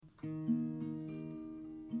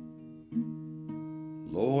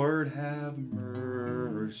Lord, have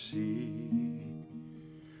mercy.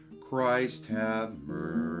 Christ, have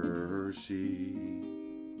mercy.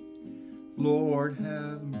 Lord,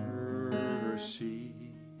 have mercy.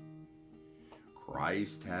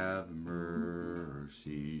 Christ, have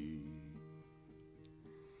mercy.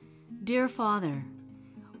 Dear Father,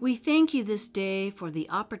 we thank you this day for the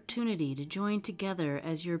opportunity to join together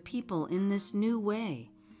as your people in this new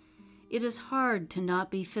way. It is hard to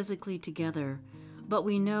not be physically together, but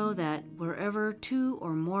we know that wherever two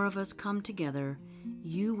or more of us come together,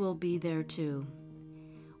 you will be there too.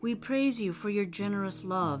 We praise you for your generous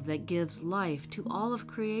love that gives life to all of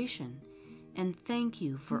creation, and thank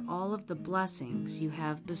you for all of the blessings you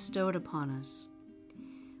have bestowed upon us.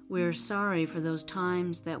 We are sorry for those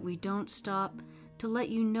times that we don't stop to let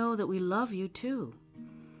you know that we love you too.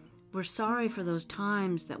 We're sorry for those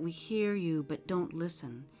times that we hear you but don't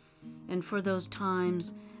listen, and for those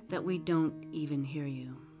times that we don't even hear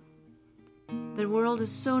you. The world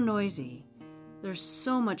is so noisy. There's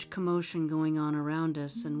so much commotion going on around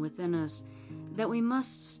us and within us that we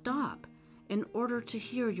must stop in order to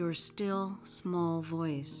hear your still, small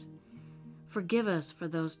voice. Forgive us for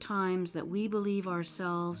those times that we believe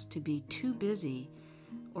ourselves to be too busy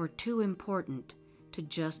or too important to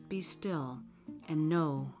just be still and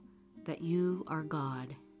know that you are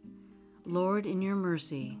God. Lord, in your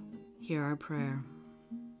mercy, hear our prayer.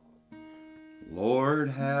 Lord,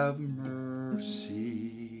 have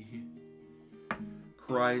mercy.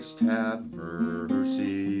 Christ, have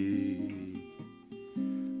mercy.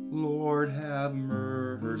 Lord, have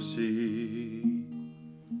mercy.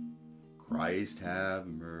 Christ, have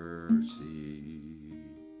mercy.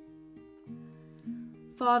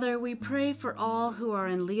 Father, we pray for all who are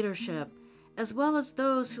in leadership, as well as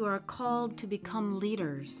those who are called to become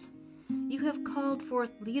leaders. You have called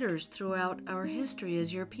forth leaders throughout our history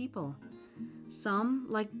as your people. Some,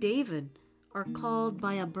 like David, are called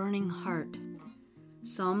by a burning heart.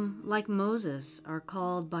 Some, like Moses, are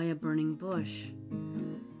called by a burning bush.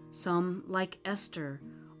 Some, like Esther,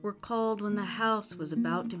 were called when the house was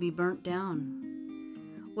about to be burnt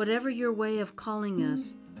down. Whatever your way of calling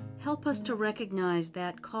us, help us to recognize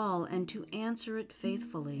that call and to answer it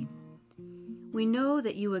faithfully. We know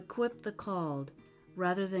that you equip the called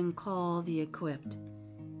rather than call the equipped,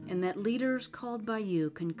 and that leaders called by you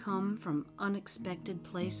can come from unexpected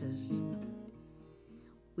places.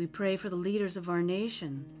 We pray for the leaders of our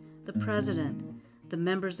nation, the President, the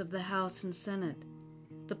members of the House and Senate,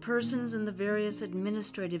 the persons in the various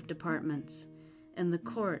administrative departments, and the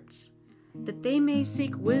courts, that they may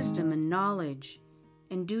seek wisdom and knowledge,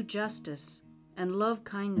 and do justice, and love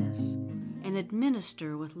kindness, and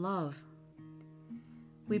administer with love.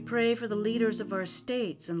 We pray for the leaders of our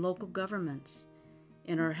states and local governments,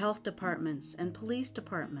 in our health departments and police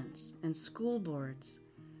departments and school boards,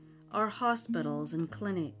 our hospitals and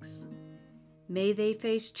clinics. May they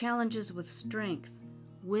face challenges with strength,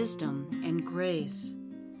 wisdom, and grace.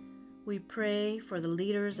 We pray for the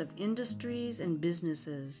leaders of industries and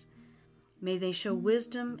businesses. May they show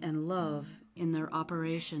wisdom and love in their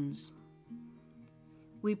operations.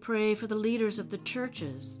 We pray for the leaders of the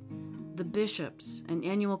churches, the bishops and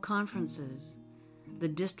annual conferences, the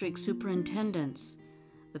district superintendents,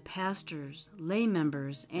 the pastors, lay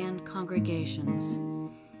members, and congregations.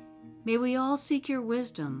 May we all seek your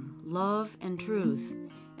wisdom, love, and truth,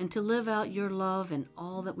 and to live out your love in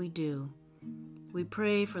all that we do. We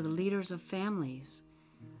pray for the leaders of families,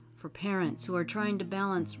 for parents who are trying to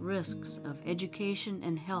balance risks of education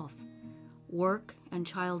and health, work and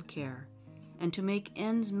childcare, and to make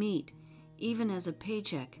ends meet even as a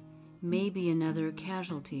paycheck may be another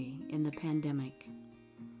casualty in the pandemic.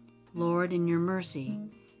 Lord, in your mercy,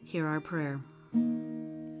 hear our prayer.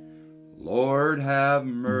 Lord, have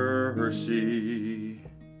mercy.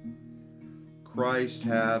 Christ,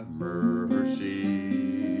 have mercy.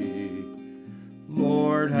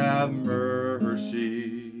 Lord, have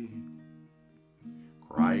mercy.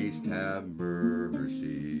 Christ, have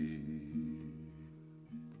mercy.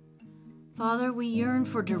 Father, we yearn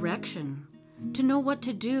for direction, to know what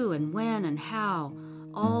to do and when and how,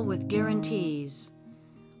 all with guarantees.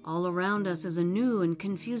 All around us is a new and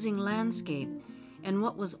confusing landscape, and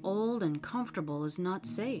what was old and comfortable is not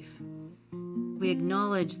safe. We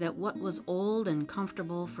acknowledge that what was old and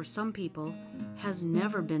comfortable for some people has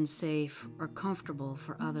never been safe or comfortable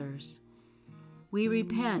for others. We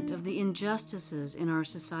repent of the injustices in our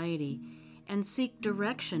society and seek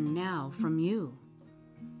direction now from you.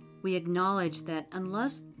 We acknowledge that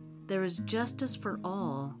unless there is justice for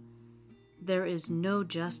all, there is no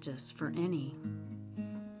justice for any.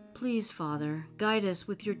 Please, Father, guide us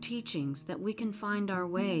with your teachings that we can find our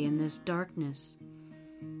way in this darkness.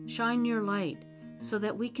 Shine your light so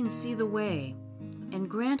that we can see the way, and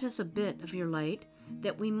grant us a bit of your light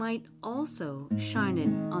that we might also shine it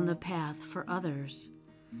on the path for others.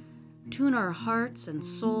 Tune our hearts and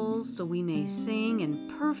souls so we may sing in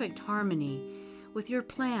perfect harmony with your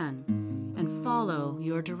plan and follow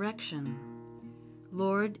your direction.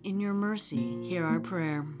 Lord, in your mercy, hear our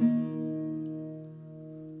prayer.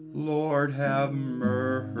 Lord, have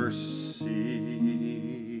mercy.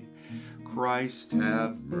 Christ,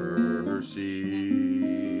 have mercy.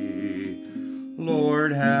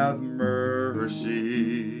 Lord, have mercy.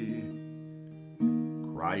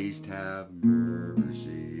 Christ, have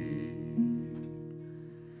mercy.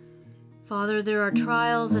 Father, there are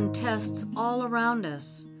trials and tests all around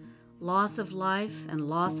us. Loss of life and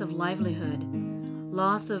loss of livelihood.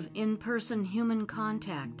 Loss of in-person human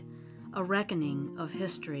contact. A reckoning of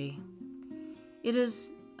history. It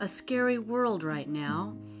is a scary world right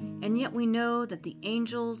now, and yet we know that the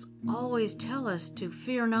angels always tell us to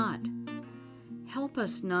fear not. Help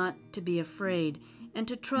us not to be afraid and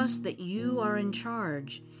to trust that you are in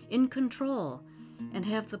charge, in control, and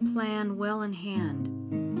have the plan well in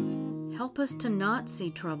hand. Help us to not see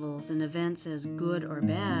troubles and events as good or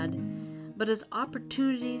bad, but as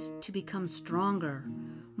opportunities to become stronger,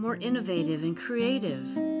 more innovative and creative,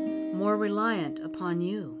 more reliant upon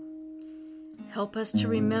you. Help us to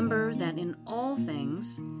remember that in all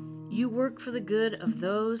things you work for the good of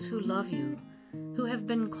those who love you, who have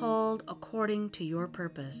been called according to your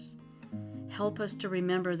purpose. Help us to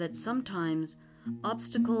remember that sometimes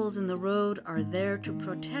obstacles in the road are there to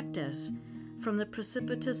protect us from the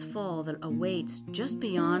precipitous fall that awaits just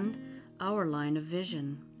beyond our line of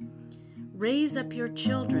vision. Raise up your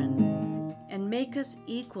children and make us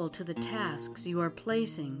equal to the tasks you are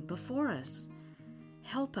placing before us.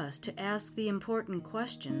 Help us to ask the important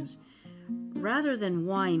questions rather than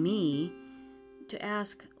why me, to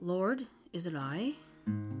ask, Lord, is it I?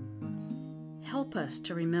 Help us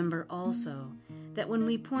to remember also that when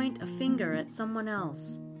we point a finger at someone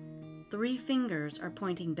else, 3 fingers are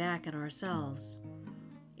pointing back at ourselves.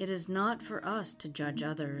 It is not for us to judge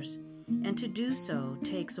others, and to do so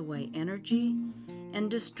takes away energy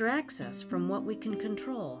and distracts us from what we can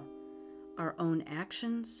control, our own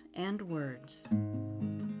actions and words.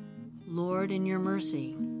 Lord, in your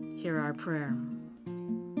mercy, hear our prayer.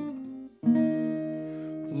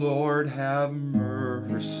 Lord, have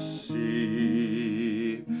mercy.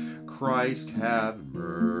 Christ, have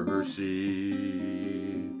mercy.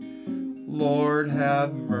 Lord,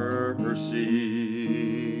 have mercy.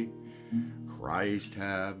 Christ,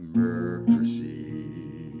 have mercy.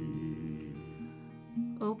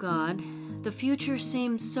 O God, the future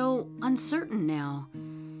seems so uncertain now,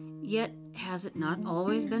 yet has it not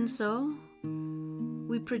always been so?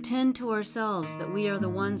 We pretend to ourselves that we are the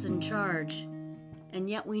ones in charge, and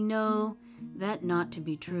yet we know that not to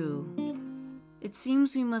be true. It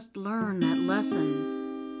seems we must learn that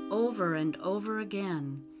lesson over and over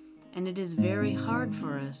again, and it is very hard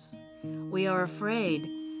for us. We are afraid,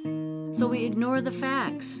 so we ignore the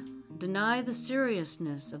facts, deny the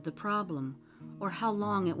seriousness of the problem or how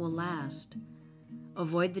long it will last.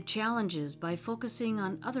 Avoid the challenges by focusing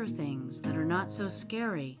on other things that are not so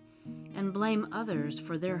scary, and blame others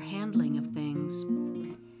for their handling of things.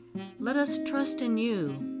 Let us trust in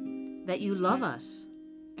you, that you love us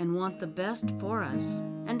and want the best for us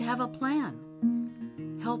and have a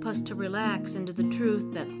plan. Help us to relax into the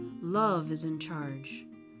truth that love is in charge.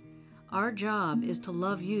 Our job is to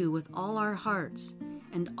love you with all our hearts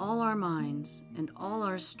and all our minds and all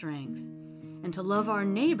our strength, and to love our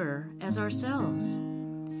neighbor as ourselves.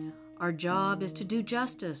 Our job is to do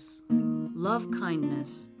justice, love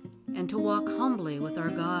kindness, and to walk humbly with our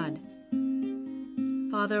God.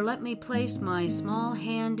 Father, let me place my small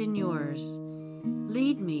hand in yours.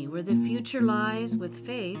 Lead me where the future lies with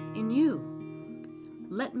faith in you.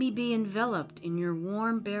 Let me be enveloped in your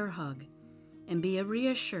warm bear hug and be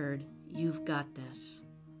reassured you've got this.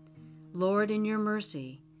 Lord, in your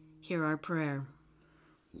mercy, hear our prayer.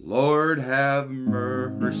 Lord, have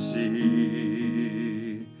mercy.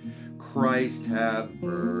 Christ, have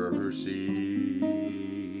mercy.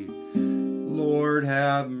 Lord,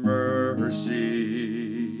 have mercy.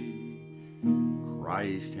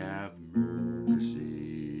 Christ, have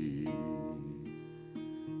mercy.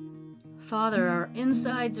 Father, our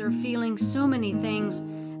insides are feeling so many things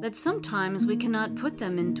that sometimes we cannot put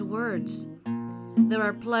them into words. There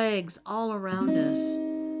are plagues all around us,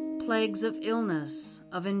 plagues of illness,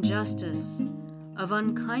 of injustice, of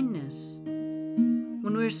unkindness.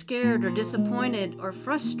 When we're scared or disappointed or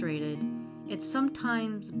frustrated, it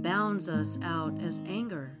sometimes bounds us out as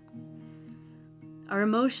anger. Our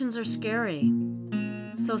emotions are scary.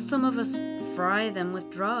 So some of us fry them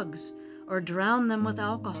with drugs or drown them with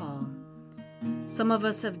alcohol. Some of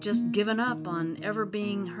us have just given up on ever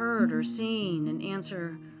being heard or seen and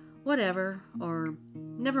answer whatever or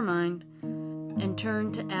never mind and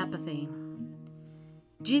turn to apathy.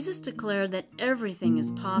 Jesus declared that everything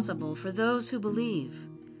is possible for those who believe.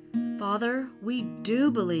 Father, we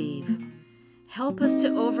do believe. Help us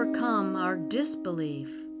to overcome our disbelief.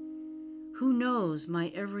 Who knows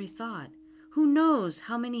my every thought? Who knows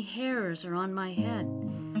how many hairs are on my head?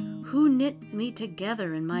 Who knit me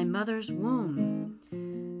together in my mother's womb?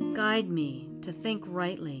 Guide me to think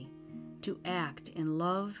rightly, to act in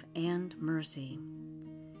love and mercy.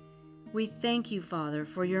 We thank you, Father,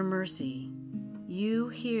 for your mercy. You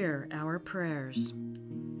hear our prayers.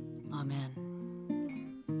 Amen.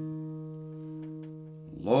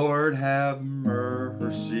 Lord, have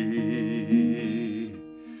mercy.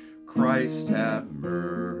 Christ, have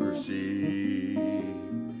mercy.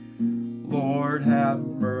 Lord, have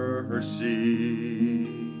mercy.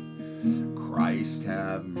 Christ,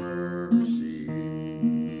 have mercy.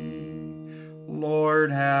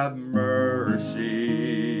 Lord, have mercy.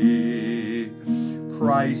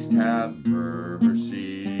 Christ, have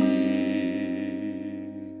mercy.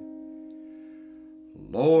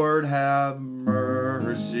 Lord, have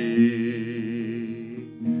mercy.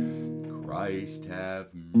 Christ, have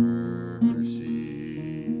mercy.